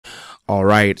All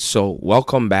right, so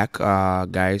welcome back,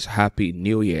 guys. Happy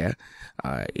New Year.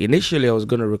 Initially, I was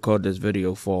going to record this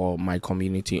video for my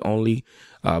community only,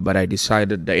 but I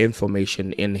decided the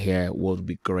information in here would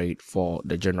be great for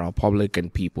the general public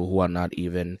and people who are not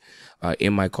even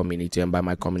in my community. And by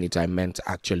my community, I meant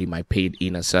actually my paid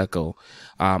inner circle.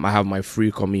 I have my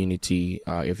free community.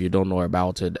 If you don't know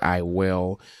about it, I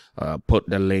will put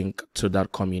the link to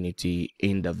that community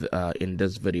in the in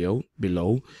this video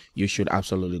below. You should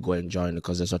absolutely go and join it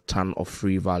because there's a ton of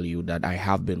free value that I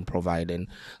have been providing,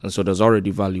 and so there's already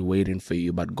value waiting for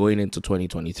you. But going into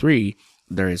 2023,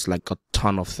 there is like a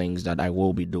ton of things that I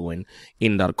will be doing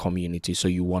in that community, so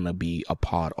you want to be a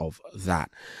part of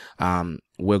that.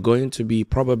 We're going to be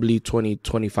probably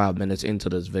 20-25 minutes into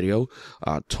this video,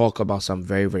 talk about some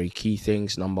very key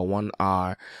things. Number one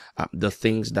are the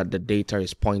things that the data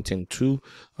is pointing to,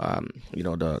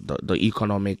 the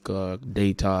economic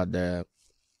data,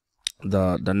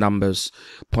 the numbers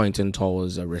pointing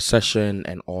towards a recession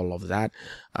and all of that,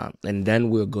 and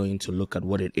then we're going to look at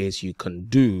what it is you can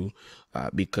do,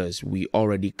 because we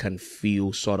already can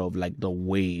feel sort of like the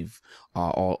wave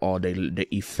or the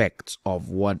effect of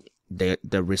what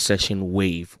the recession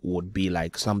wave would be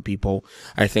like. Some people,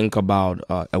 I think about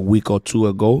a week or two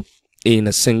ago, in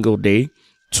a single day,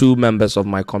 2 members of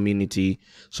my community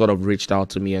sort of reached out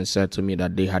to me and said to me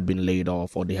that they had been laid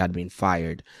off or they had been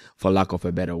fired, for lack of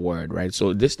a better word, right?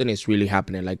 So this thing is really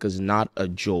happening. Like, it's not a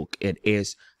joke. It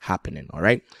is happening. All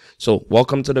right. So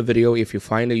welcome to the video. If you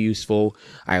find it useful,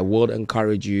 I would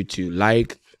encourage you to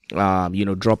like,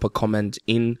 drop a comment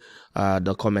in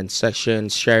the comment section,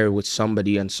 share it with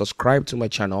somebody, and subscribe to my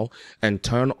channel and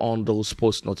turn on those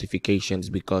post notifications,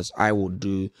 because I will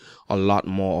do a lot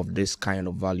more of this kind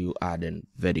of value adding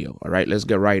video. All right, let's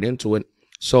get right into it.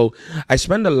 So I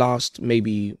spent the last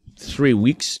maybe 3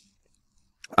 weeks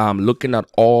looking at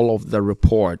all of the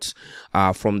reports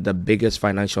from the biggest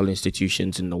financial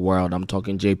institutions in the world. I'm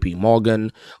talking JP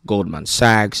Morgan, Goldman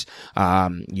Sachs,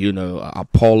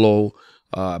 Apollo,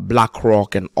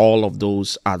 BlackRock, and all of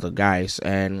those other guys.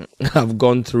 And I've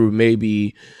gone through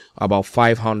maybe about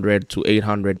 500 to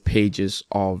 800 pages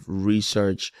of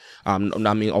research,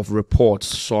 of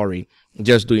reports,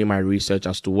 just doing my research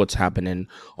as to what's happening,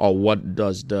 or what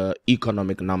does the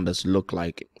economic numbers look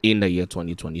like in the year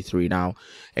 2023. Now,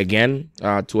 again,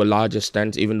 to a large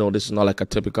extent, even though this is not like a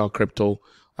typical crypto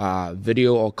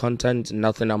video or content,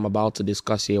 nothing I'm about to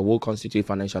discuss here will constitute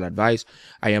financial advice.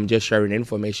 I am just sharing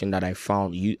information that I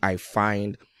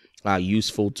find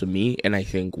useful to me, and I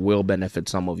think will benefit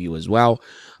some of you as well.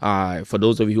 For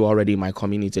those of you already in my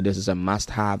community, this is a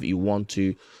must-have. You want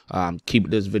to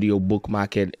keep this video,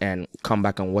 bookmark it, and come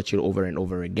back and watch it over and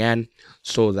over again,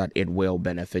 so that it will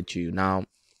benefit you. Now,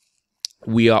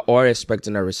 we are all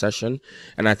expecting a recession,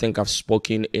 and I think I've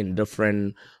spoken in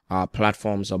different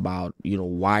platforms about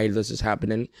why this is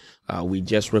happening. We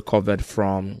just recovered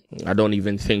from, I don't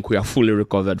even think we are fully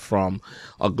recovered from,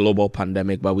 a global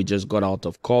pandemic, but we just got out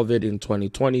of COVID in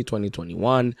 2020,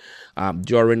 2021,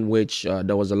 during which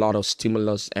there was a lot of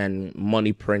stimulus and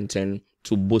money printing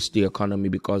to boost the economy,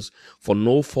 because for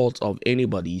no fault of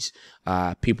anybody's,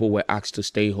 people were asked to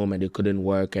stay home and they couldn't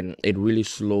work, and it really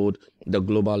slowed the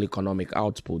global economic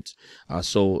output.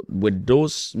 So with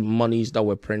those monies that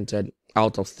were printed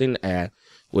out of thin air,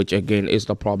 which again is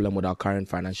the problem with our current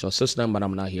financial system, but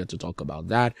I'm not here to talk about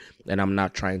that, and I'm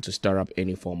not trying to stir up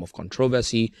any form of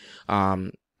controversy.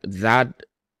 That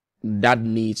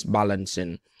needs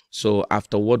balancing. So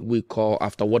after what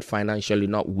financially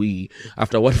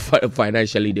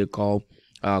they call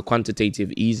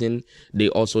quantitative easing, they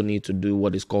also need to do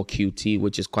what is called QT,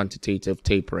 which is quantitative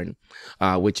tapering,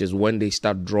 which is when they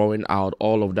start drawing out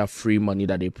all of that free money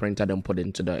that they printed and put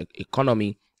into the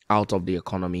economy out of the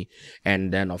economy.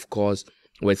 And then, of course,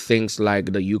 with things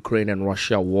like the Ukraine and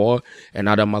Russia war and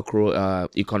other macro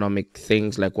economic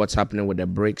things like what's happening with the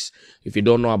BRICS. If you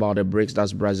don't know about the BRICS,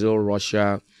 that's Brazil,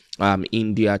 Russia,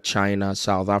 India, China,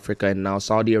 South Africa, and now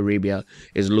Saudi Arabia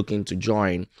is looking to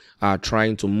join,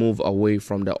 trying to move away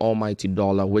from the almighty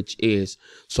dollar, which is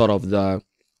sort of the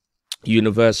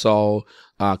universal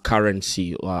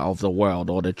currency of the world,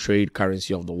 or the trade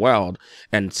currency of the world,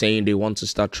 and saying they want to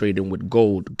start trading with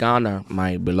gold. Ghana,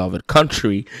 my beloved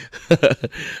country,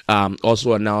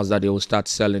 also announced that they will start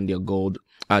selling their gold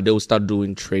they will start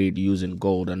doing trade using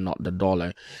gold and not the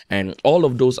dollar. And all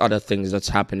of those other things that's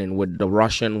happening with the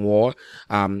Russian war,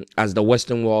 as the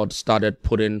Western world started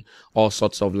putting all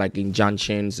sorts of like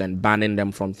injunctions and banning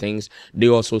them from things, they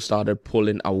also started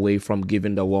pulling away from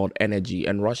giving the world energy.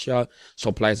 And Russia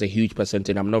supplies a huge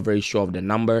percentage. I'm not very sure of the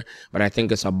number, but I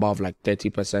think it's above like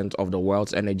 30% of the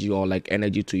world's energy, or like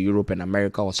energy to Europe and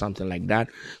America or something like that.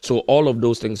 So all of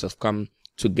those things have come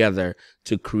together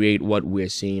to create what we're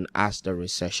seeing as the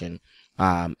recession.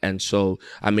 And so,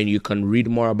 I mean, you can read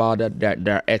more about it. There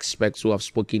are experts who have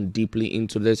spoken deeply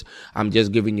into this. I'm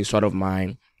just giving you sort of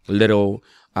my little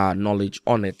knowledge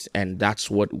on it, and that's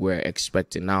what we're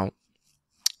expecting now.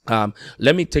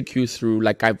 Let me take you through,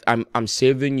 like I'm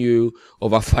saving you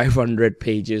over 500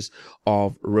 pages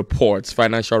of reports,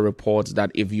 financial reports,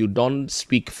 that if you don't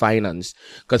speak finance,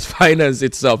 because finance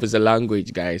itself is a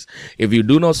language, guys. If you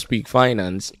do not speak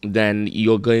finance, then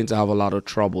you're going to have a lot of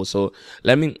trouble. So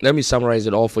let me summarize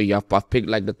it all for you. I've picked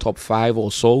like the top 5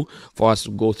 or so for us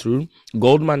to go through.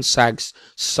 Goldman Sachs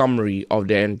summary of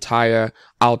the entire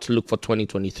outlook for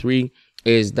 2023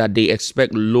 is that they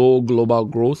expect low global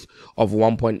growth of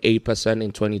 1.8%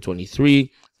 in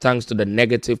 2023, thanks to the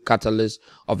negative catalyst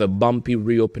of a bumpy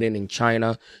reopening in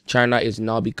China. China is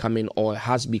now becoming, or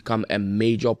has become, a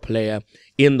major player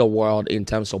in the world in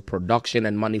terms of production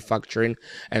and manufacturing.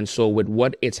 And so with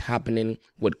what is happening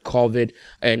with COVID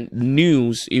and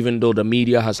news, even though the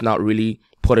media has not really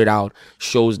put it out,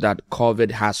 shows that COVID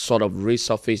has sort of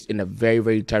resurfaced in a very,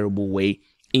 very terrible way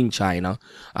in China.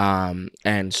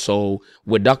 And so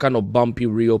with that kind of bumpy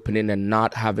reopening and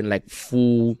not having like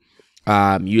full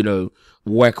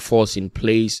workforce in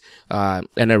place,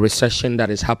 and a recession that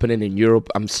is happening in Europe,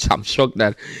 I'm shocked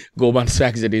that Goldman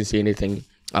Sachs didn't say anything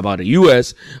about the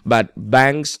US, but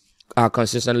banks are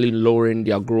consistently lowering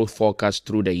their growth forecast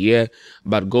through the year,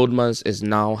 but Goldman's is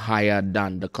now higher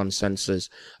than the consensus,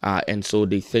 and so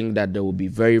they think that there will be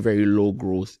very, very low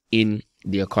growth in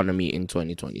the economy in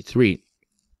 2023.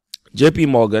 JP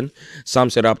Morgan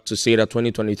sums it up to say that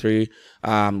 2023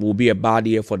 will be a bad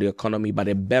year for the economy, but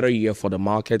a better year for the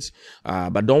markets.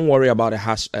 But don't worry about a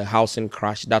housing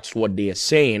crash. That's what they are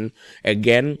saying.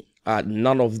 Again,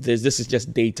 none of this is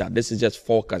just data. This is just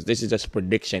forecast. This is just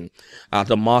prediction.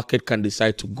 The market can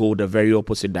decide to go the very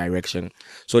opposite direction.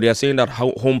 So they are saying that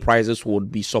home prices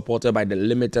would be supported by the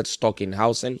limited stock in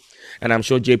housing. And I'm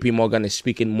sure JP Morgan is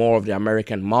speaking more of the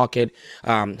American market.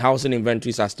 Housing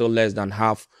inventories are still less than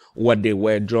half what they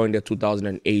were during the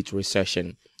 2008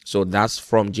 recession. So that's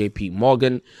from JP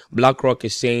Morgan. BlackRock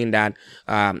is saying that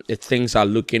things are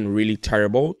looking really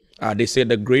terrible. They say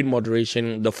the great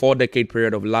moderation, the 4-decade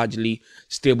period of largely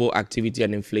stable activity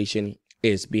and inflation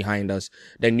is behind us.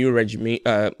 The new regime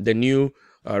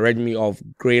of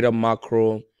greater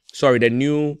macro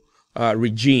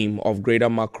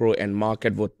and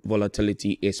market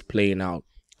volatility is playing out.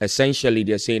 Essentially,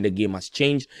 they're saying the game has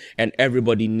changed and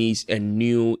everybody needs a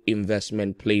new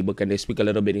investment playbook. And they speak a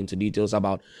little bit into details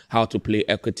about how to play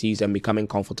equities and becoming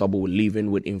comfortable with living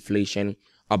with inflation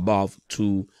above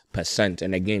 2%.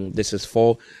 And again, this is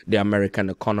for the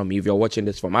American economy. If you're watching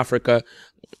this from Africa,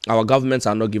 our governments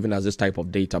are not giving us this type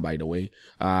of data, by the way.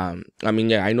 I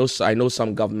know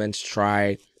some governments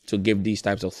try to give these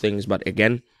types of things, but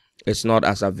again, it's not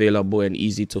as available and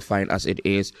easy to find as it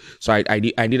is. So I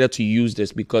needed to use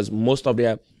this because most of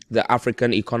the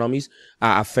African economies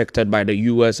are affected by the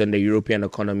US and the European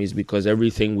economies, because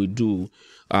everything we do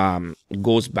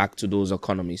goes back to those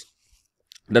economies.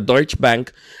 The Deutsche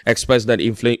Bank expects that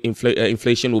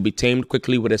inflation will be tamed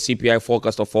quickly with a CPI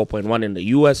forecast of 4.1 in the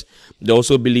US. They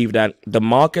also believe that the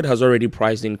market has already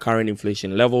priced in current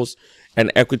inflation levels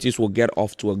and equities will get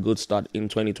off to a good start in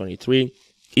 2023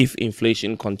 if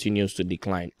inflation continues to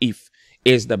decline. If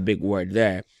is the big word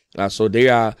there. So they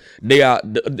are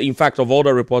in fact, of all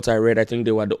the reports I read, I think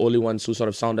they were the only ones who sort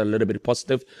of sounded a little bit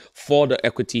positive for the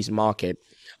equities market.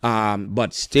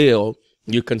 But still,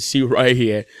 you can see right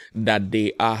here that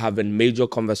they are having major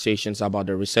conversations about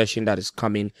the recession that is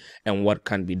coming and what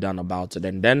can be done about it.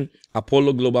 And then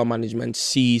Apollo Global Management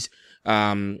sees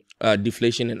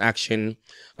deflation in action.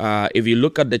 If you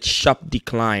look at the sharp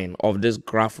decline of this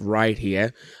graph right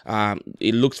here,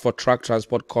 it looks for truck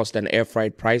transport cost and air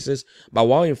freight prices. But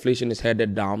while inflation is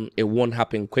headed down, it won't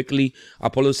happen quickly.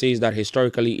 Apollo says that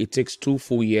historically it takes 2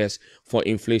 full years for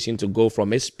inflation to go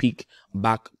from its peak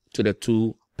back to the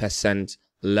 2%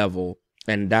 level.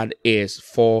 And that is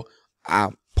for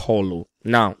Apollo.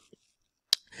 Now,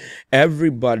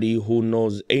 Everybody who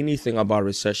knows anything about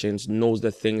recessions knows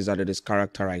the things that it is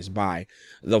characterized by.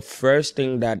 The first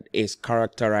thing that is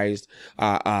characterized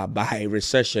by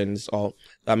recessions,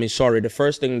 the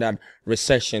first thing that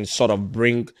recessions sort of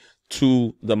bring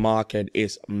to the market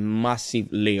is massive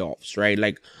layoffs, right?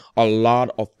 Like a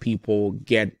lot of people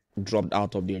get dropped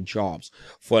out of their jobs.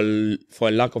 For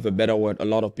lack of a better word, a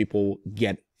lot of people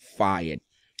get fired.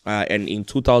 And in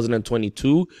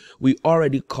 2022, we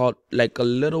already caught like a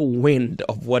little wind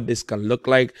of what this can look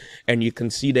like. And you can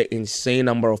see the insane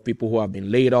number of people who have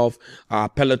been laid off.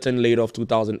 Peloton laid off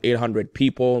 2,800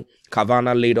 people.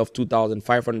 Carvana laid off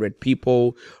 2,500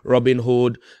 people.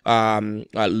 Robinhood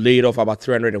laid off about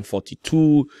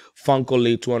 342. Funko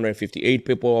laid 258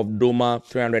 people off. Doma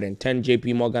 310.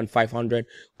 JP Morgan 500.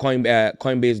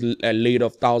 Coinbase laid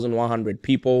off 1,100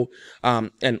 people.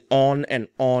 And on and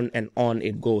on and on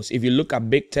it goes. If you look at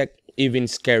big tech, even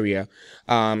scarier.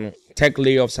 Tech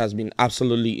layoffs has been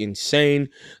absolutely insane.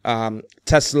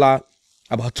 Tesla,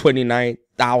 about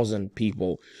 29,000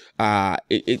 people.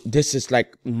 This is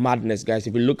like madness, guys.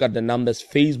 If you look at the numbers,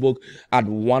 Facebook at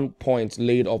one point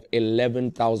laid off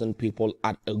 11,000 people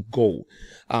at a go.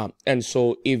 And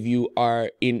so if you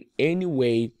are in any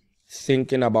way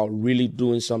thinking about really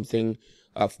doing something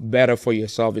better for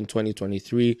yourself in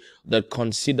 2023, that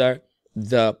consider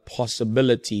the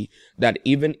possibility that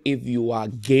even if you are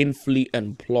gainfully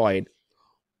employed,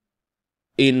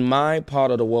 in my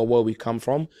part of the world where we come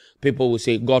from, people will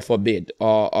say, God forbid,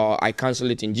 or I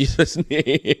cancel it in Jesus'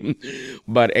 name.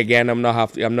 But again, I'm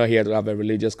not here to have a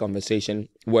religious conversation.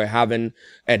 We're having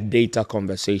a data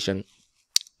conversation.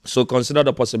 So consider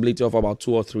the possibility of about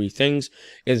 2 or 3 things.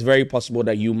 It's very possible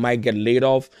that you might get laid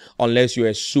off unless you're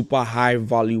a super high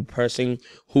value person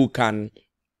who can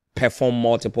perform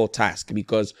multiple tasks,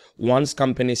 because once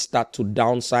companies start to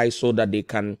downsize so that they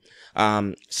can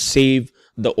save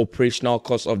the operational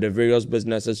costs of the various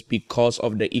businesses because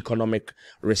of the economic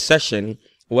recession,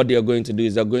 what they are going to do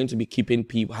is they're going to be keeping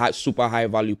people, super high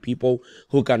value people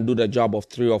who can do the job of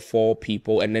 3 or 4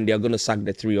 people, and then they're going to sack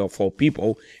the 3 or 4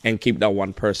 people and keep that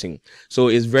one person. So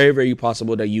it's very, very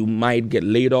possible that you might get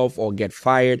laid off or get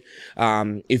fired.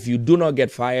 If you do not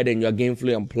get fired and you're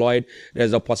gainfully employed,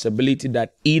 there's a possibility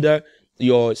that either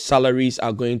your salaries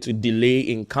are going to delay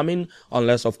in coming,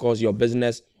 unless of course your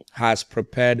business has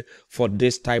prepared for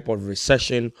this type of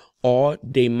recession, or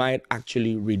they might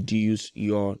actually reduce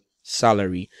your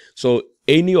salary. So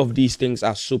any of these things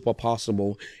are super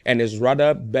possible, and it's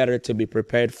rather better to be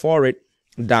prepared for it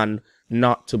than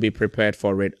not to be prepared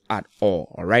for it at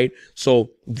all. All right.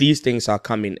 So these things are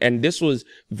coming, and this was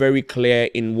very clear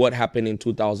in what happened in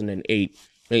 2008.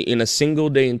 In a single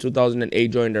day in 2008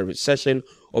 during the recession,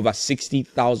 over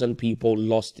 60,000 people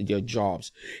lost their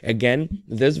jobs. Again,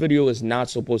 this video is not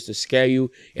supposed to scare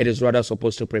you. It is rather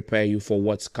supposed to prepare you for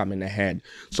what's coming ahead.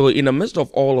 So in the midst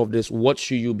of all of this, what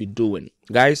should you be doing?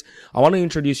 Guys, I want to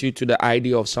introduce you to the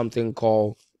idea of something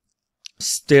called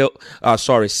skill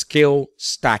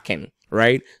stacking,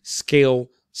 right? Skill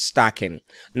stacking.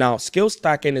 Now, skill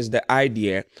stacking is the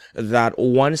idea that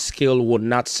one skill would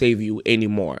not save you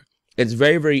anymore. It's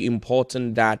very, very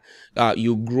important that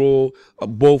you grow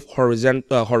both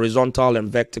horizontal and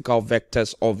vertical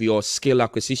vectors of your skill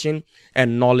acquisition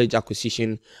and knowledge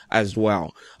acquisition as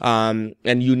well. And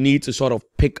you need to sort of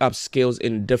pick up skills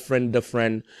in different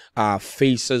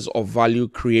phases of value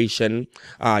creation,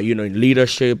 in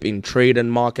leadership, in trade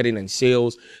and marketing and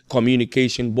sales,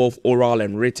 communication, both oral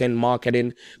and written,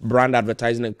 marketing, brand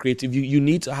advertising and creative. You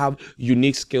need to have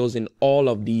unique skills in all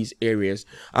of these areas.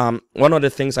 One of the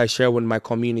things I share with my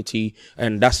community,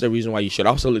 and that's the reason why you should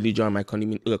absolutely join my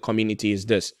community, is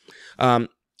this.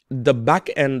 The back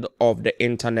end of the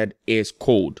internet is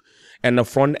code, and the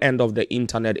front end of the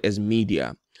internet is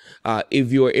media.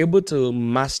 If you're able to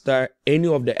master any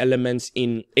of the elements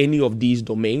in any of these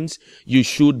domains, you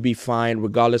should be fine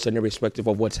regardless and irrespective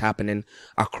of what's happening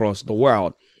across the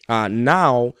world.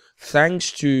 Now,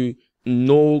 thanks to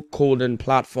no coding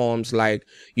platforms like,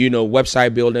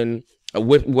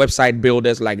 website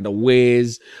builders like the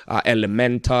Wiz,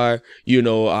 Elementor,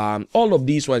 all of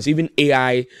these ones, even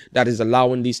AI that is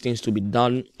allowing these things to be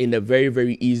done in a very,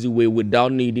 very easy way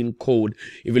without needing code.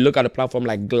 If you look at a platform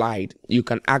like Glide, you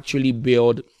can actually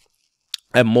build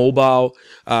a mobile,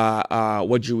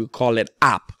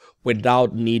 app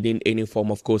without needing any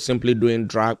form of code, simply doing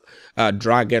drag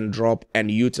and drop and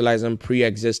utilizing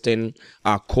pre-existing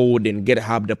code in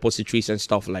GitHub repositories and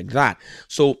stuff like that.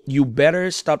 So you better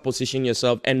start positioning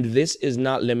yourself, and this is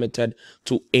not limited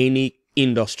to any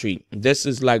industry. This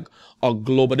is like a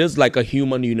global, this is like a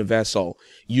human universal.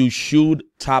 You should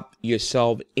tap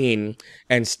yourself in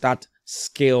and start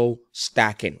skill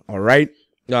stacking. All right.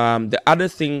 The other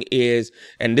thing is,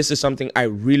 and this is something I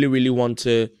really, really want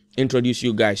to introduce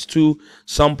you guys to,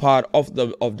 some part of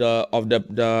the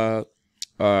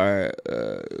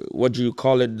what do you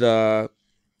call it,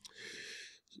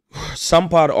 some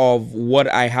part of what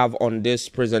I have on this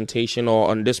presentation or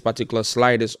on this particular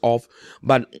slide is off,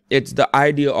 but it's the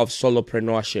idea of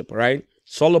solopreneurship, right?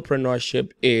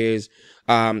 Solopreneurship is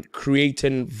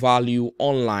creating value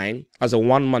online as a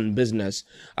one-man business,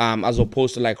 as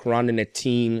opposed to like running a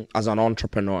team as an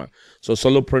entrepreneur. So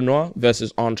solopreneur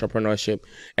versus entrepreneurship.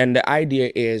 And the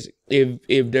idea is,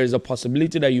 if there's a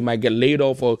possibility that you might get laid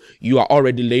off, or you are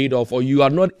already laid off, or you are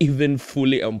not even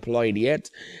fully employed yet,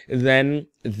 then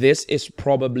this is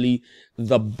probably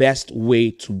the best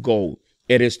way to go.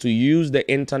 It is to use the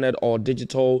internet or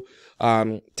digital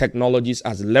technologies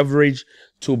as leverage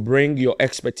to bring your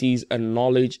expertise and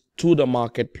knowledge to the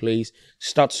marketplace,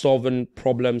 start solving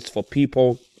problems for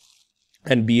people,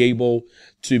 and be able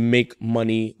to make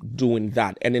money doing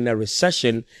that. And in a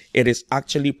recession, it is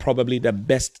actually probably the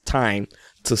best time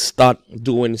to start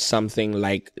doing something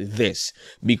like this,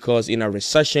 because in a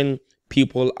recession,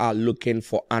 people are looking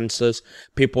for answers.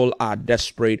 People are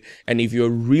desperate. And if you're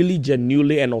really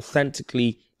genuinely and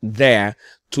authentically there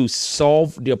to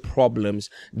solve their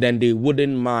problems, then they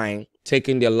wouldn't mind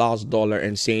taking their last dollar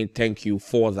and saying thank you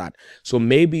for that. So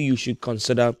maybe you should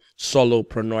consider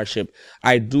solopreneurship.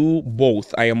 I do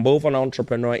both. I am both an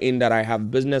entrepreneur in that I have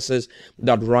businesses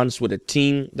that runs with a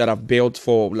team that I've built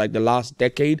for like the last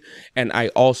decade, and I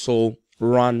also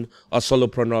run a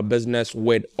solopreneur business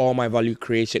with all my value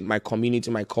creation, my community,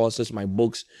 my courses, my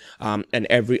books, and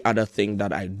every other thing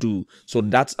that I do. So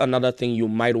that's another thing you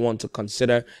might want to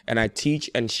consider. And I teach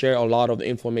and share a lot of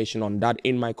information on that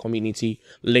in my community.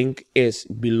 Link is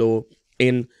below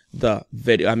in the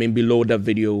video. Below the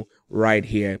video right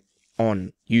here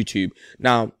on YouTube.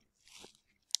 Now,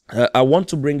 I want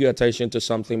to bring your attention to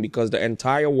something, because the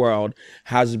entire world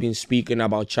has been speaking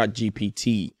about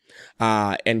ChatGPT.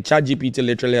 And ChatGPT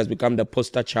literally has become the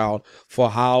poster child for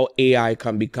how AI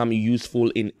can become useful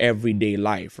in everyday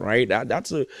life, right?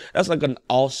 That's like an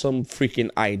awesome freaking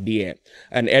idea.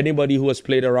 And anybody who has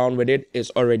played around with it is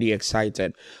already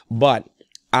excited. But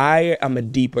I am a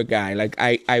deeper guy. Like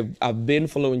I've been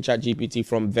following ChatGPT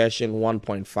from version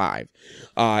 1.5,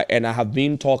 and I have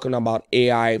been talking about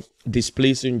AI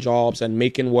displacing jobs and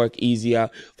making work easier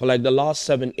for like the last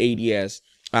 7-8 years.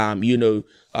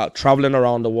 Traveling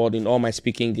around the world in all my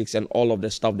speaking gigs and all of the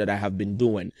stuff that I have been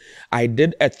doing. I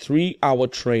did a 3-hour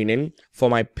training for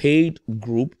my paid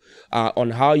group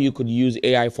on how you could use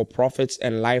AI for profits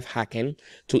and life hacking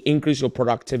to increase your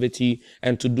productivity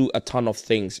and to do a ton of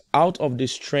things. Out of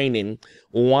this training,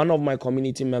 one of my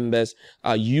community members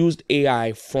used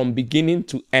AI from beginning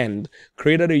to end,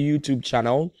 created a YouTube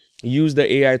channel, use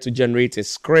the AI to generate his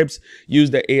scripts, use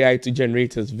the AI to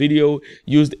generate his video,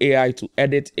 used AI to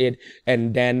edit it,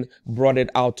 and then brought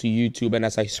it out to YouTube. And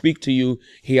as I speak to you,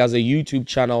 he has a YouTube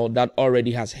channel that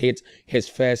already has hit his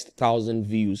first 1,000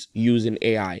 views using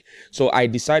AI. So I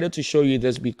decided to show you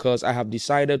this because I have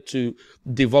decided to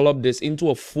develop this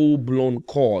into a full-blown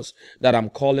course that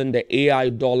I'm calling the AI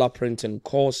dollar printing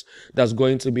course, that's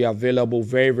going to be available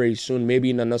very, very soon, maybe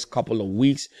in the next couple of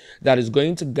weeks, that is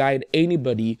going to guide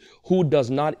anybody who does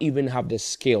not even have the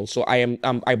skill. So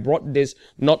I brought this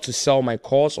not to sell my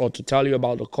course or to tell you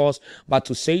about the course, but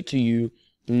to say to you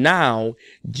now,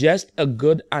 just a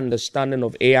good understanding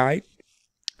of AI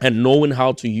and knowing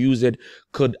how to use it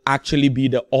could actually be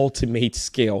the ultimate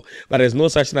skill. But there's no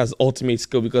such thing as ultimate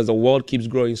skill, because the world keeps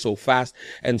growing so fast.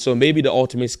 And so maybe the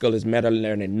ultimate skill is meta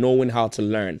learning, knowing how to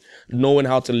learn, knowing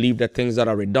how to leave the things that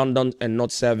are redundant and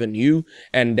not serving you,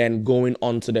 and then going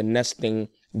on to the next thing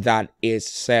that is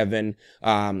serving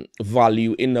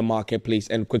value in the marketplace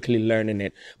and quickly learning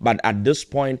it. But at this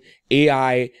point,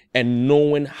 AI and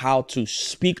knowing how to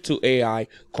speak to AI,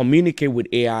 communicate with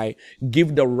AI,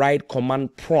 give the right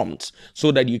command prompts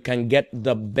so that you can get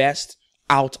the best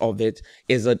out of it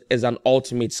is an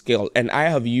ultimate skill. And I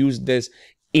have used this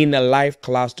in a live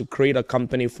class to create a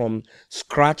company from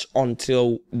scratch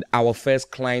until our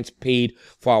first clients paid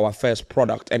for our first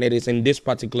product. And it is in this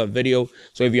particular video.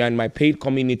 So if you're in my paid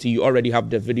community, you already have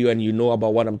the video and you know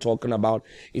about what I'm talking about.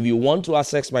 If you want to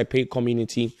access my paid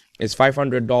community, it's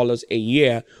 $500 a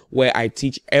year, where I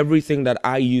teach everything that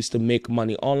I use to make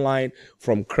money online,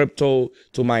 from crypto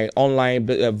to my online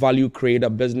value creator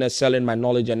business, selling my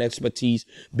knowledge and expertise,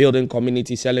 building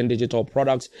community, selling digital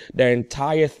products. The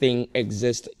entire thing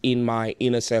exists in my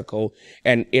inner circle,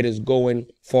 and it is going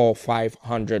for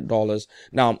 $500.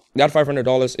 Now, that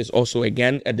 $500 is also,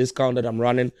 again, a discount that I'm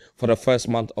running for the first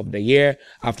month of the year,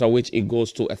 after which it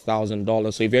goes to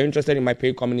 $1,000. So if you're interested in my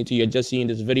paid community, you're just seeing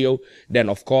this video, then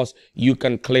of course you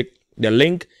can click the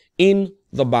link in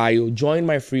the bio, join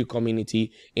my free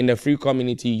community. In the free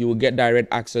community, you will get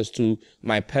direct access to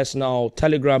my personal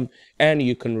Telegram, and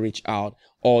you can reach out,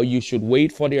 or you should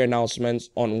wait for the announcements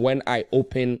on when I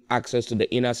open access to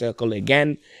the inner circle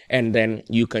again, and then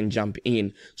you can jump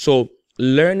in. So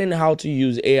learning how to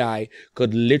use AI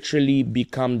could literally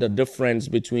become the difference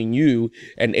between you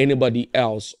and anybody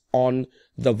else on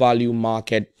the value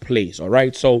marketplace. All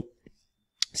right. So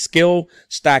skill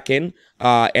stacking,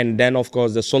 and then of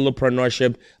course the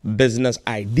solopreneurship business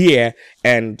idea,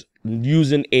 and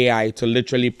using AI to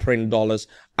literally print dollars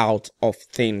out of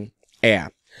thin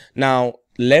air. Now,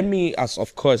 let me, as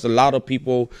of course, a lot of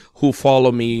people who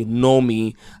follow me know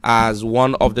me as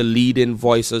one of the leading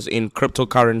voices in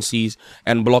cryptocurrencies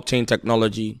and blockchain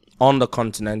technology on the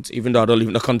continent, even though I don't live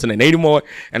in the continent anymore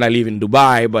and I live in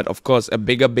Dubai. But of course, a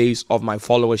bigger base of my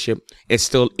followership is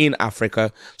still in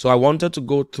Africa. So I wanted to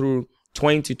go through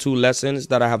 22 lessons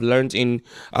that I have learned in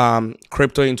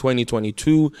crypto in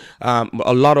 2022.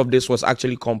 A lot of this was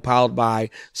actually compiled by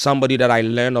somebody that I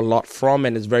learned a lot from,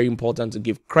 and it's very important to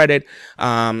give credit.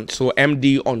 So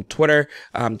MD on Twitter,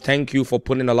 thank you for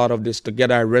putting a lot of this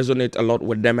together. I resonate a lot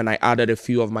with them, and I added a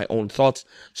few of my own thoughts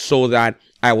so that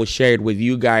I will share it with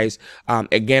you guys.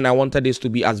 Again, I wanted this to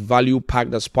be as value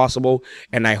packed as possible,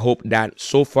 and I hope that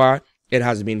so far it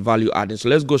has been value added. So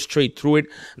let's go straight through it.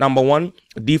 Number one,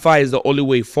 DeFi is the only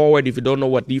way forward. If you don't know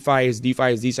what DeFi is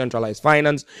decentralized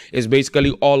finance. It's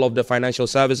basically all of the financial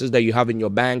services that you have in your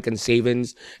bank and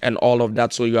savings and all of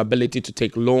that. So your ability to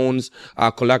take loans,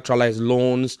 collateralized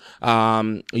loans,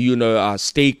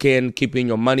 staking, keeping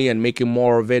your money and making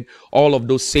more of it. All of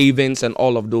those savings and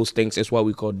all of those things is what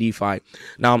we call DeFi.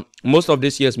 Now, most of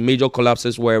last year's major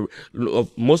collapses were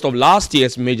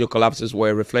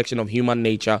a reflection of human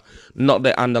nature, not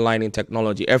the underlying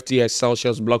technology. FTX,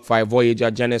 Celsius, BlockFi, Voyager,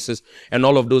 Genesis, and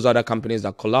all of those other companies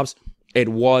that collapsed, it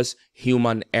was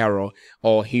human error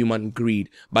or human greed.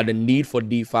 But the need for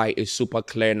DeFi is super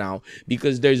clear now,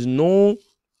 because there's no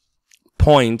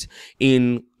point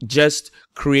in just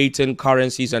creating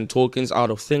currencies and tokens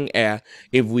out of thin air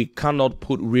if we cannot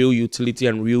put real utility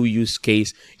and real use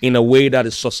case in a way that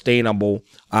is sustainable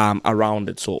around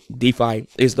it. So DeFi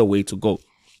is the way to go.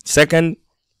 Second,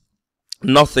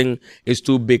 nothing is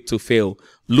too big to fail.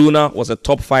 Luna was a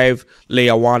top 5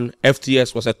 layer 1.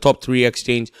 FTS was a top 3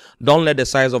 exchange. Don't let the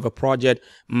size of a project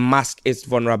mask its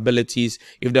vulnerabilities.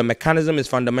 If the mechanism is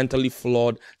fundamentally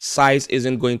flawed, size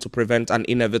isn't going to prevent an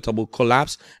inevitable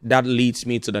collapse. That leads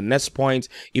me to the next point.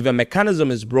 If a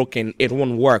mechanism is broken, it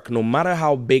won't work. No matter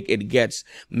how big it gets,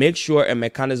 make sure a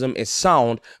mechanism is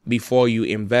sound before you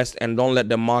invest, and don't let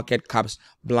the market caps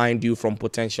blind you from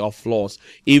potential flaws.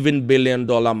 Even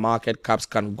billion-dollar market caps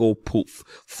can go poof.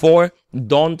 4,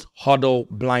 don't hodl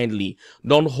blindly.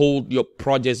 Don't hold your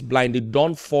projects blindly.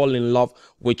 Don't fall in love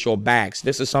with your bags.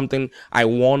 This is something I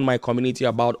warn my community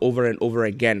about over and over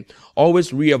again.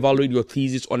 Always reevaluate your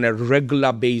thesis on a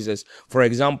regular basis. For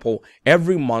example,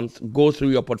 every month, go through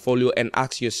your portfolio and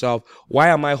ask yourself, why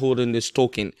am I holding this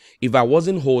token? If I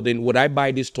wasn't holding, would I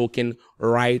buy this token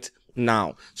right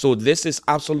now? So this is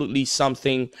absolutely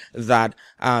something that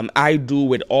I do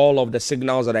with all of the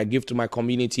signals that I give to my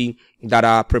community that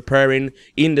are preparing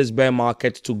in this bear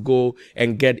market to go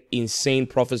and get insane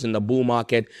profits in the bull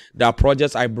market. There are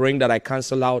projects I bring that I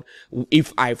cancel out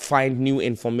if I find new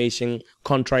information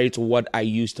contrary to what I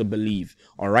used to believe.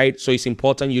 All right, so it's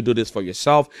important you do this for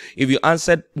yourself. If you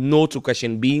answered no to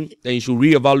question B, then you should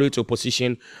reevaluate your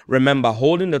position. Remember,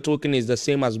 holding the token is the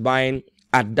same as buying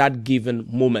at that given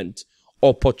moment.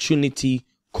 Opportunity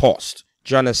cost.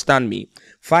 Do you understand me?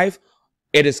 5,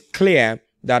 it is clear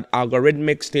that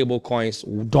algorithmic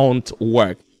stablecoins don't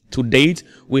work. To date,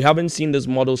 we haven't seen this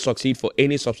model succeed for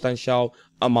any substantial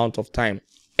amount of time.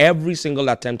 Every single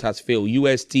attempt has failed.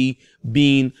 UST,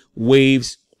 Bean,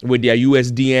 Waves with their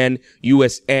USDN,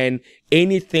 USN,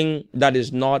 anything that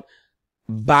is not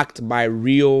backed by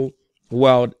real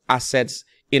world assets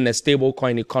in a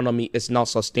stablecoin economy is not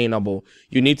sustainable.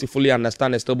 You need to fully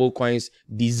understand a stablecoin's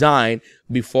design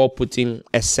before putting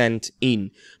a cent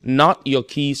in. Not your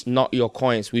keys, not your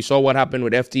coins. We saw what happened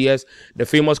with FTS. The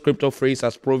famous crypto phrase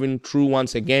has proven true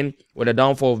once again with the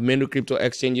downfall of many crypto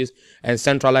exchanges and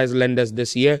centralized lenders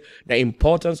this year. The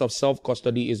importance of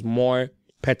self-custody is more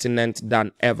pertinent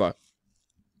than ever.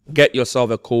 Get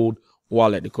yourself a cold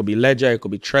wallet. It could be Ledger, it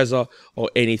could be Trezor, or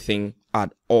anything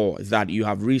at all that you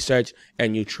have researched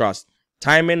and you trust.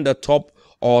 Timing the top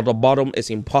or the bottom is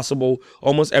impossible.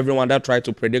 Almost everyone that tried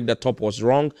to predict the top was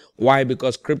wrong. Why?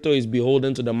 Because crypto is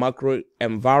beholden to the macro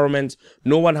environment.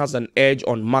 No one has an edge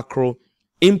on macro.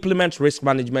 Implement risk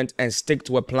management and stick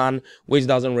to a plan which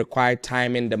doesn't require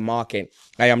time in the market.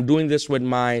 I am doing this with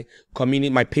my community,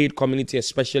 my paid community,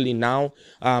 especially now.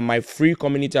 My free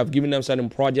community, I've given them certain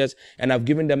projects and I've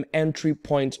given them entry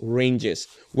point ranges.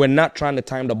 We're not trying to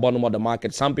time the bottom of the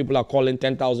market. Some people are calling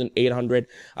 10,800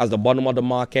 as the bottom of the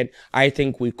market. I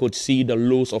think we could see the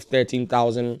lows of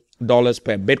 $13,000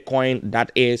 per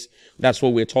Bitcoin. That's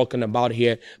what we're talking about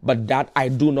here. But that I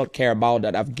do not care about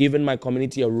that. I've given my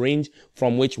community a range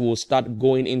from which we'll start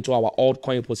going into our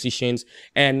altcoin positions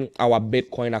and our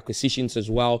Bitcoin acquisitions as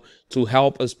well to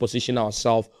help us position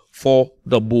ourselves for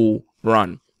the bull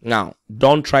run. Now,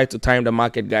 don't try to time the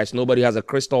market, guys. Nobody has a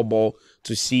crystal ball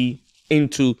to see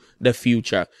into the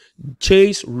future.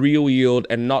 Chase real yield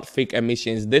and not fake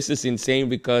emissions. This is insane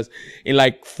because in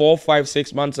like 4, 5,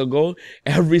 6 months ago,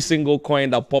 every single coin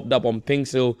that popped up on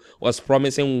Pinksil was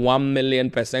promising 1 million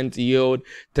 % yield,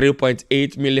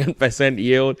 3.8 million %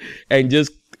 yield, and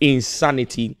just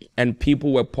insanity. And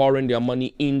people were pouring their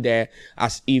money in there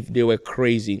as if they were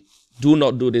crazy. Do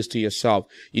not do this to yourself.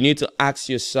 You need to ask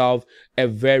yourself a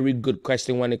very good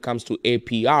question when it comes to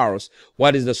APRs.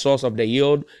 What is the source of the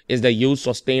yield? Is the yield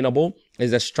sustainable? Is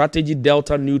the strategy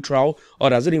delta neutral, or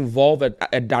does it involve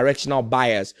a directional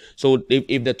bias? So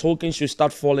if the token should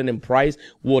start falling in price,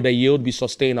 will the yield be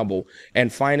sustainable?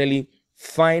 And finally,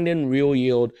 finding real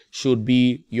yield should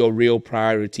be your real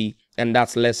priority. And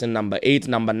that's lesson number 8.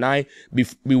 Number 9,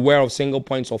 beware of single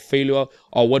points of failure,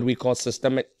 or what we call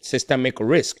systemic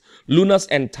risk. Luna's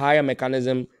entire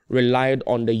mechanism relied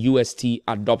on the UST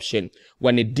adoption.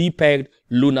 When it depegged,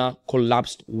 Luna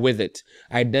collapsed with it.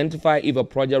 Identify if a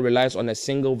project relies on a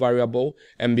single variable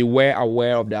and beware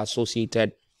aware of the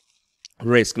associated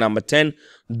risk. Number 10,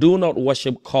 do not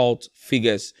worship cult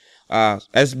figures.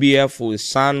 SBF, who is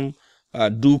Sam,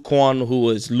 Duquan, who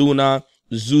is Luna,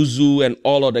 Zuzu, and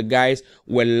all of the guys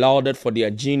were lauded for their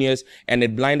genius, and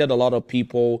it blinded a lot of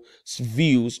people's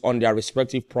views on their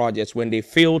respective projects. When they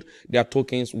failed, their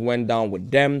tokens went down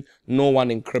with them. No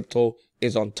one in crypto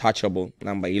is untouchable.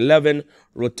 Number 11,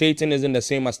 rotating isn't the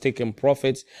same as taking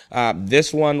profits.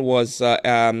 This one was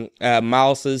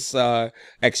Miles's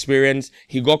experience.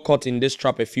 He got caught in this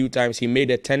trap a few times. He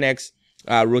made a 10x.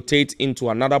 Rotate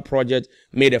into another project,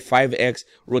 made a 5x,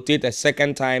 rotate a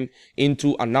second time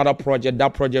into another project.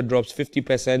 That project drops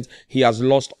 50%. He has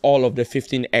lost all of the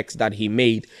 15x that he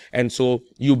made. And so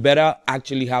you better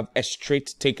actually have a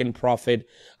straight taken profit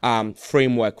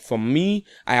framework. For me,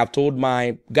 I have told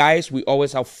my guys, we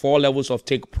always have 4 levels of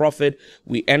take profit.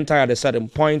 We enter at a certain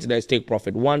point. There's take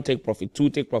profit 1, take profit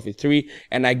 2, take profit 3,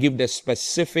 and I give the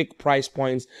specific price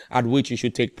points at which you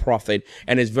should take profit.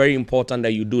 And it's very important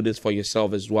that you do this for yourself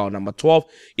as well. Number 12,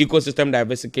 ecosystem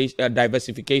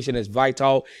diversification is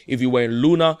vital. If you were in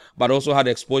Luna but also had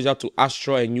exposure to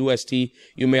Astro and UST,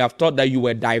 you may have thought that you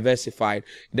were diversified.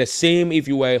 The same if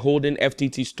you were holding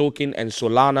FTT's token and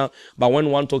Solana, but when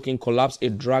one token collapsed,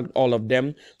 it dragged all of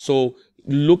them. So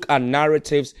look at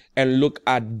narratives and look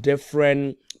at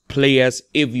different players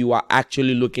if you are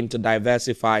actually looking to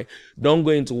diversify. Don't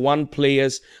go into one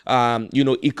player's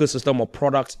ecosystem or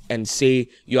products and say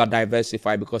you are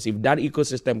diversified, because if that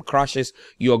ecosystem crashes,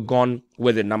 you're gone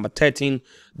with it. Number 13,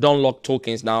 don't lock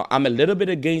tokens. Now, I'm a little bit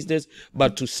against this,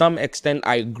 but to some extent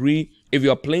I agree. If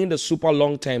you're playing the super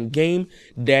long-term game,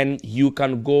 then you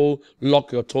can go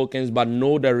lock your tokens, but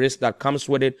know the risk that comes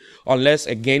with it. Unless,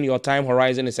 again, your time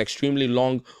horizon is extremely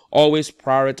long, always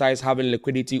prioritize having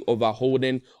liquidity over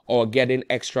holding or getting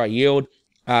extra yield.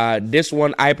 This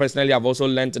one, I personally have also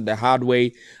learned it the hard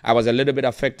way. I was a little bit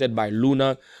affected by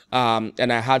Luna,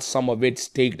 and I had some of it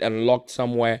staked and locked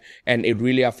somewhere, and it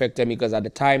really affected me because at the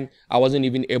time, I wasn't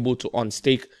even able to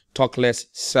unstake, talk less,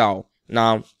 sell.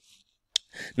 Now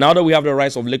that we have the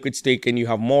rise of liquid staking, you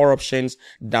have more options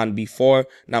than before.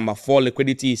 Number 4,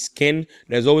 liquidity is king.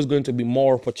 There's always going to be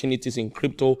more opportunities in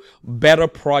crypto. Better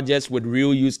projects with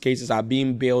real use cases are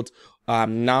being built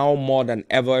now more than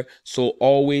ever. So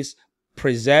always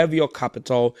preserve your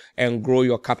capital and grow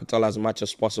your capital as much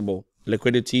as possible.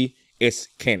 Liquidity is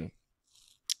king.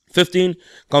 15,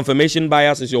 confirmation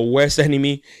bias is your worst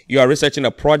enemy. You are researching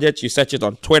a project, you search it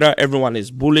on Twitter, everyone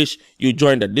is bullish. You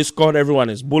join the Discord, everyone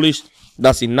is bullish.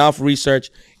 That's enough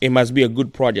research. It must be a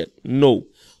good project. No.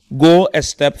 Go a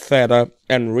step further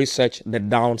and research the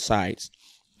downsides.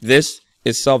 This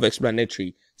is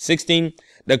self-explanatory. 16,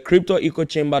 The crypto echo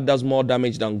chamber does more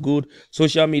damage than good.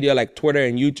 Social media like Twitter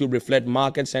and YouTube reflect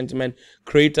market sentiment.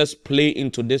 Creators play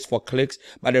into this for clicks,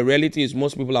 but the reality is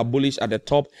most people are bullish at the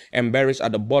top and bearish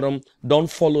at the bottom. Don't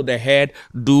follow the head,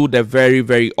 do the very,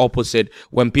 very opposite.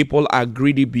 When people are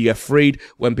greedy, be afraid.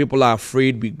 When people are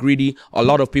afraid, be greedy. A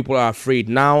lot of people are afraid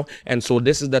now, and so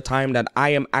this is the time that I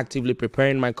am actively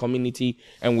preparing my community,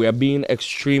 and we are being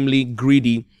extremely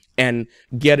greedy and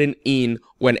getting in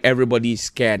when everybody is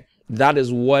scared. That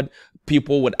is what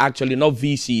people would actually, not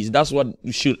VCs, that's what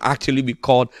should actually be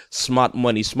called smart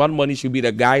money. Smart money should be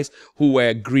the guys who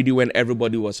were greedy when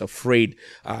everybody was afraid,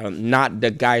 not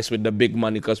the guys with the big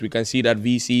money, because we can see that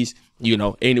VCs,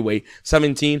 anyway.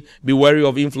 17, be wary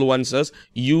of influencers.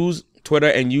 Use Twitter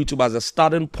and YouTube as a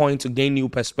starting point to gain new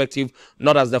perspective,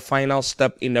 not as the final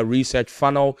step in the research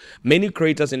funnel. Many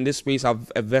creators in this space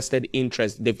have a vested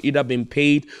interest. They've either been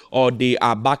paid or they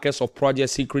are backers of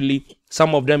projects secretly.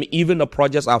 Some of them, even the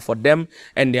projects are for them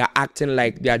and they are acting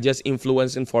like they are just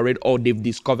influencing for it, or they've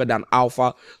discovered an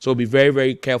alpha. So be very,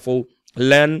 very careful.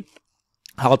 Learn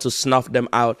how to snuff them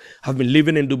out. I've been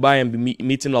living in Dubai and been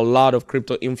meeting a lot of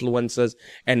crypto influencers,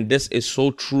 and this is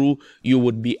so true. You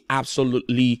would be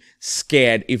absolutely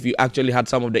scared if you actually had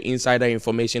some of the insider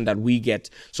information that we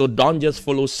get. So don't just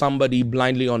follow somebody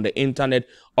blindly on the internet.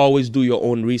 Always do your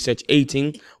own research.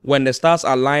 18, when the stars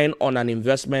align on an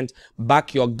investment,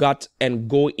 back your gut and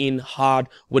go in hard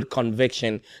with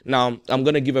conviction. Now, I'm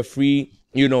going to give a free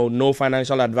no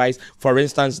financial advice. For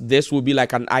instance, this will be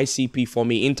like an ICP for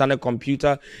me. Internet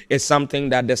computer is something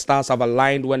that the stars have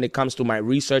aligned when it comes to my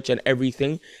research and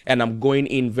everything. And I'm going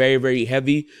in very, very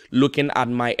heavy, looking at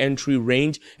my entry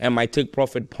range and my take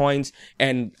profit points.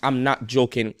 And I'm not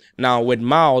joking. Now with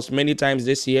Miles, many times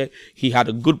this year, he had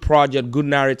a good project, good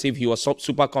narrative. He was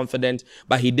super confident,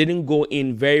 but he didn't go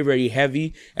in very, very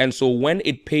heavy. And so when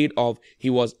it paid off, he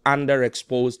was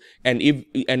underexposed.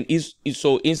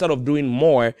 So instead of doing more,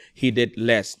 he did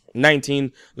less.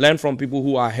 19, learn from people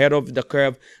who are ahead of the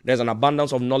curve. There's an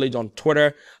abundance of knowledge on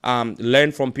Twitter.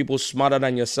 Learn from people smarter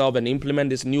than yourself and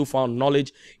implement this newfound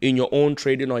knowledge in your own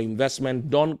trading or investment.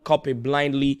 Don't copy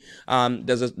blindly.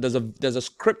 There's a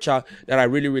scripture that I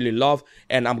really, really love,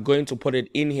 and I'm going to put it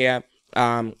in here.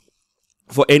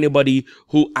 For anybody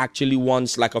who actually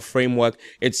wants like a framework,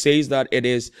 it says that it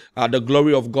is the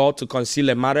glory of God to conceal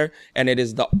a matter, and it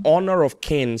is the honor of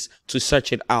kings to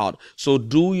search it out. So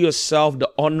do yourself the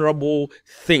honorable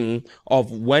thing of,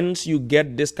 once you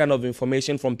get this kind of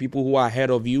information from people who are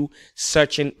ahead of you,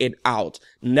 searching it out.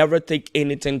 Never take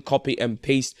anything, copy and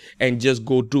paste and just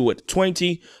go do it.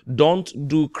 20, don't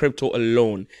do crypto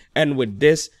alone. And with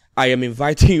this, I am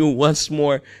inviting you once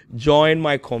more, join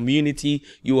my community.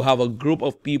 You will have a group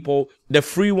of people, the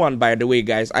free one, by the way,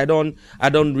 guys. I don't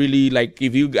really like,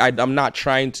 I'm not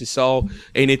trying to sell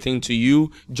anything to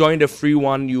you. Join the free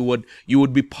one. You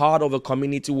would be part of a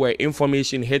community where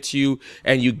information hits you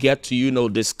and you get to,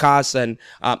 discuss. And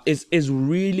it's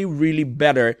really, really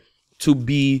better to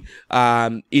be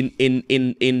in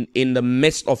the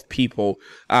midst of people.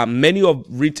 Many of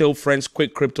retail friends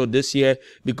quit crypto this year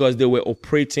because they were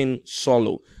operating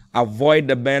solo. Avoid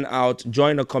the burnout.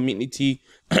 Join a community.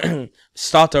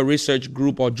 Start a research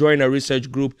group or join a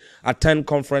research group. Attend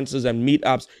conferences and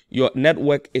meetups. Your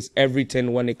network is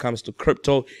everything when it comes to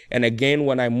crypto. And again,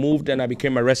 when I moved and I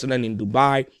became a resident in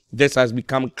Dubai, this has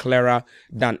become clearer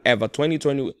than ever.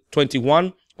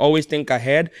 2021. Always think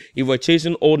ahead. If we're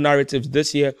chasing old narratives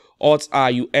this year, odds are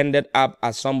you ended up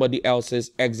as somebody else's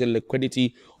exit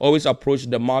liquidity. Always approach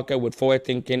the market with forward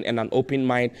thinking and an open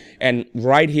mind. And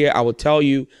right here, I will tell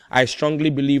you, I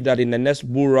strongly believe that in the next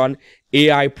bull run,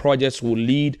 AI projects will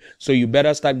lead. So you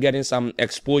better start getting some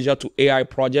exposure to AI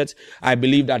projects. I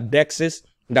believe that DEXs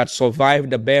that survived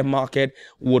the bear market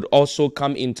would also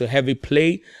come into heavy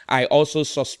play. I also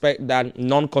suspect that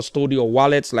non-custodial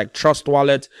wallets like Trust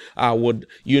Wallet would,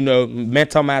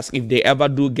 MetaMask, if they ever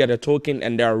do get a token,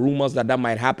 and there are rumors that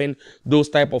might happen, those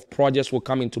type of projects will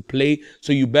come into play.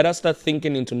 So you better start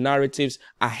thinking into narratives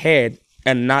ahead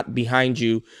and not behind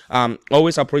you.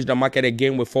 Always approach the market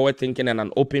again with forward thinking and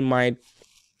an open mind.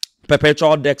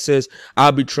 Perpetual dexes,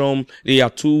 Arbitrum, they are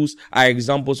tools, are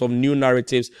examples of new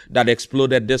narratives that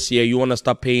exploded this year. You want to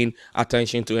start paying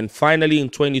attention to. And finally, in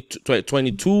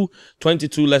 22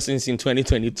 lessons in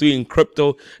 2022 in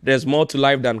crypto. There's more to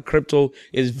life than crypto.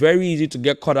 It's very easy to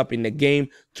get caught up in the game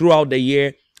throughout the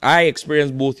year. I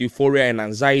experience both euphoria and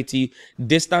anxiety.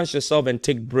 Distance yourself and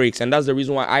take breaks. And that's the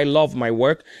reason why I love my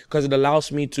work, because it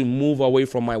allows me to move away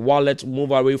from my wallet,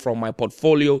 move away from my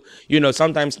portfolio. You know,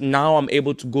 sometimes now I'm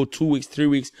able to go 2 weeks, 3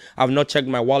 weeks. I've not checked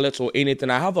my wallet or anything.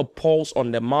 I have a pulse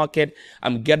on the market.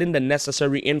 I'm getting the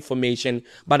necessary information,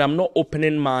 but I'm not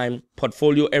opening my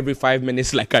portfolio every 5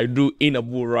 minutes like I do in a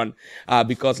bull run.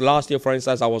 Because last year, for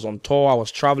instance, I was on tour, I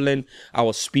was traveling, I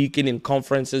was speaking in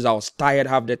conferences, I was tired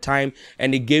half the time,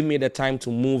 and it gave me the time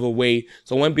to move away.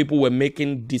 So when people were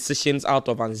making decisions out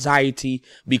of anxiety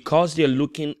because they're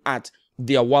looking at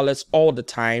their wallets all the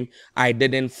time, I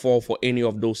didn't fall for any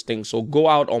of those things. So go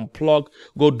out, unplug,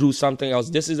 go do something else.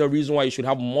 This is the reason why you should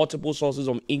have multiple sources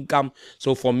of income.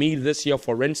 So for me this year,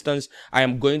 for instance, I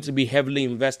am going to be heavily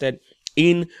invested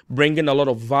in bringing a lot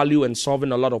of value and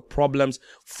solving a lot of problems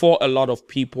for a lot of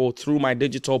people through my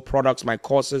digital products, my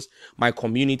courses, my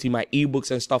community, my ebooks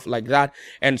and stuff like that.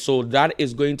 And so that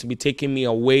is going to be taking me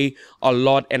away a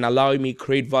lot and allowing me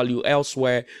create value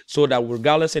elsewhere, so that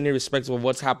regardless and irrespective of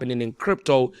what's happening in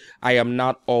crypto, I am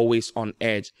not always on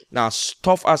edge. Now, as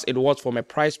tough as it was from a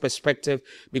price perspective,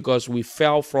 because we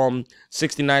fell from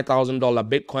 $69,000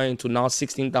 Bitcoin to now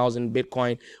 16,000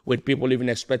 Bitcoin, with people even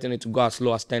expecting it to go as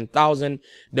low as 10,000.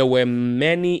 There were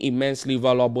many immensely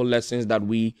valuable lessons that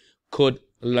we could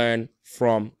learn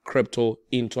from crypto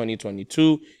in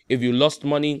 2022. If you lost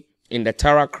money in the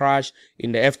Terra crash,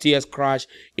 in the FTS crash,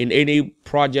 in any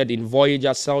project, in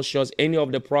Voyager, Celsius, any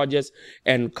of the projects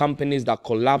and companies that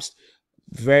collapsed,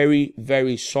 very,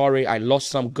 very sorry. I lost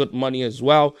some good money as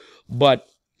well. But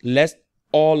let us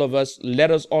all of us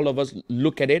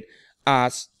look at it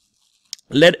as,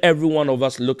 let every one of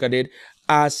us look at it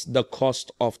as the cost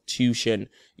of tuition.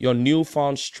 Your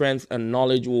newfound strength and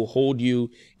knowledge will hold you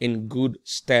in good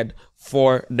stead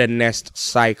for the next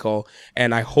cycle.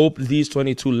 And I hope these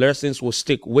 22 lessons will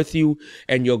stick with you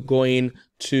and you're going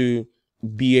to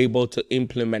be able to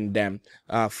implement them.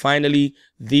 Finally,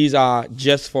 these are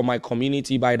just for my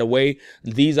community, by the way.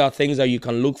 These are things that you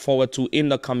can look forward to in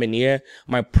the coming year.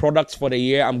 My products for the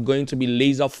year, I'm going to be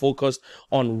laser focused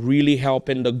on really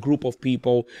helping the group of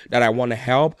people that I want to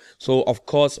help. So of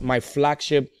course, my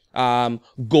flagship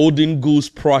golden goose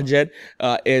project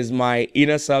is my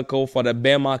inner circle for the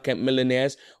bear market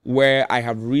millionaires, where I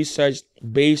have researched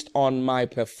based on my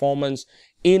performance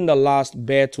in the last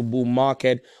bear to bull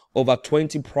market, over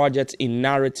 20 projects in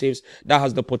narratives that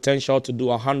has the potential to do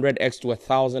 100x to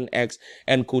 1000x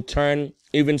and could turn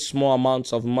even small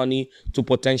amounts of money to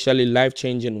potentially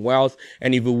life-changing wealth.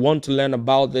 And if you want to learn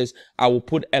about this, I will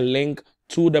put a link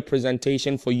to the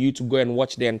presentation for you to go and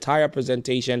watch the entire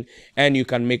presentation, and you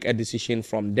can make a decision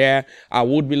from there. I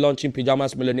would be launching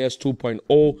Pajamas Millionaires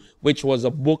 2.0, which was a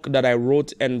book that I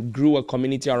wrote and grew a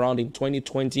community around in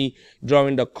 2020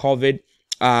 during the COVID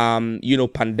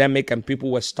pandemic, and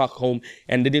people were stuck home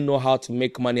and didn't know how to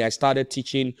make money. I started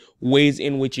teaching ways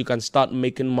in which you can start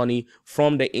making money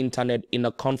from the internet in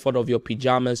the comfort of your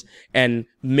pajamas and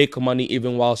make money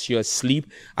even whilst you're asleep.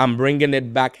 I'm bringing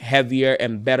it back heavier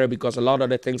and better, because a lot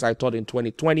of the things I taught in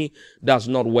 2020 does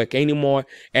not work anymore.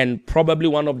 And probably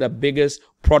one of the biggest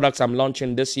products I'm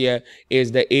launching this year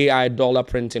is the AI dollar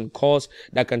printing course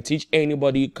that can teach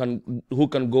anybody who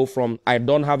can go from I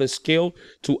don't have a skill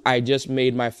to I just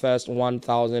made my first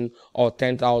 $1,000 or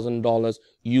 $10,000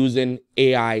 using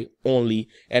AI only.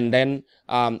 And then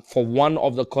for one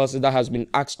of the courses that has been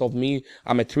asked of me,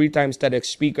 I'm a 3-time TEDx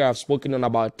speaker. I've spoken on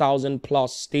about 1,000+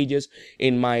 stages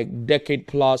in my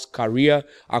decade-plus career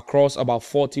across about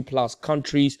 40+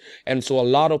 countries. And so a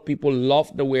lot of people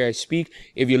love the way I speak.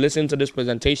 If you listen to this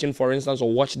presentation, for instance,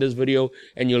 or watch this video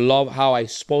and you love how I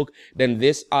spoke, then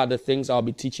these are the things I'll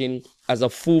be teaching as a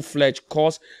full-fledged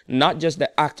course, not just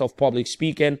the act of public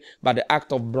speaking, but the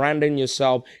act of branding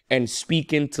yourself and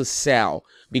speaking to sell,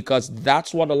 because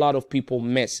that's what a lot of people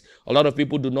miss. A lot of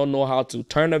people do not know how to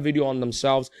turn a video on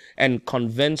themselves and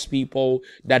convince people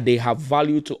that they have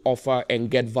value to offer and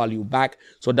get value back.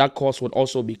 So that course would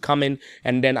also be coming.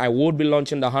 And then I would be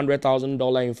launching the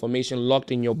 $100,000 information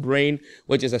locked in your brain,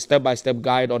 which is a step-by-step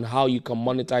guide on how you can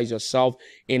monetize yourself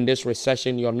in this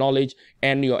recession, your knowledge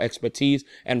and your expertise.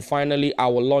 And finally, I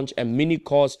will launch a mini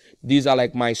course. These are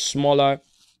like my smaller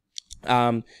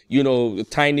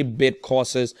tiny bit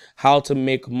courses, how to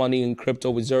make money in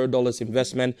crypto with $0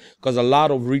 investment, because a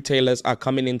lot of retailers are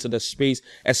coming into the space,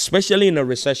 especially in a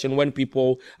recession when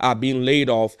people are being laid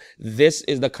off. This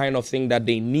is the kind of thing that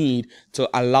they need to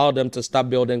allow them to start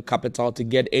building capital to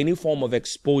get any form of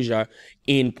exposure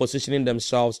in positioning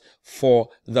themselves for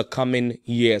the coming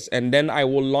years. And then I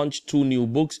will launch 2 new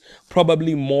books,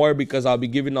 probably more, because I'll be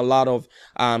giving a lot of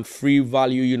free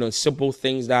value, simple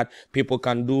things that people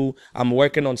can do. I'm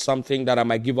working on something that I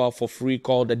might give out for free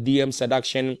called the DM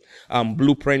Seduction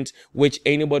Blueprint, which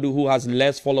anybody who has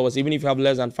less followers, even if you have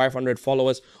less than 500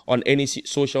 followers on any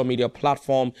social media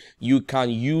platform, you can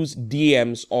use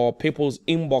DMs or people's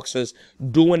inboxes,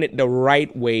 doing it the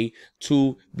right way,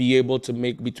 to be able to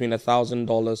make between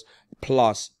 $1,000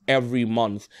 plus every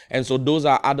month. And so those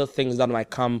are other things that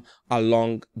might come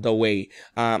along the way.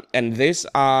 And these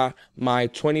are my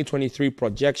 2023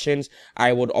 projections.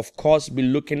 I would, of course, be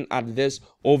looking at this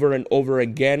over and over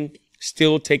again,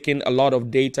 still taking a lot of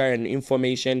data and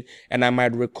information, and I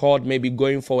might record maybe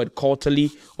going forward quarterly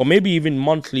or maybe even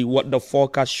monthly what the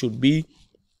forecast should be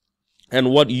and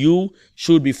what you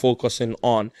should be focusing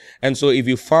on. And so if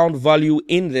you found value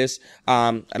in this,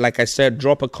 like I said,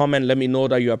 drop a comment. Let me know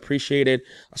that you appreciate it.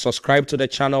 Subscribe to the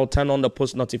channel. Turn on the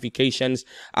post notifications.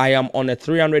 I am on a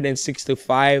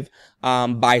 365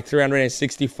 by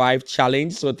 365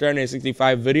 challenge. So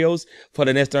 365 videos for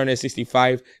the next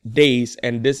 365 days.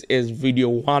 And this is video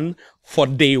 1 for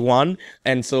day 1.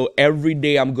 And so every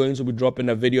day I'm going to be dropping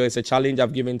a video. It's a challenge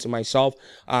I've given to myself,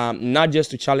 not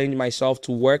just to challenge myself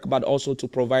to work, but also to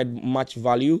provide much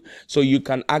value. So you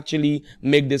can actually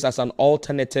make this as an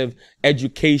alternative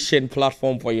education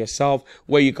platform for yourself,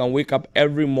 where you can wake up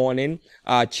every morning,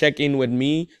 check in with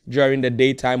me during the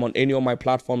daytime on any of my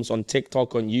platforms, on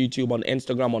TikTok, on YouTube, on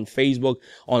Instagram, on Facebook,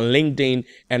 on LinkedIn,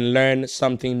 and learn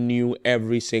something new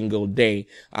every single day.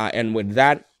 And with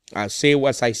that, I say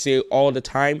what I say all the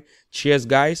time. Cheers,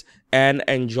 guys, and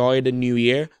enjoy the new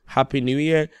year. Happy New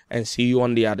Year, and see you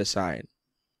on the other side.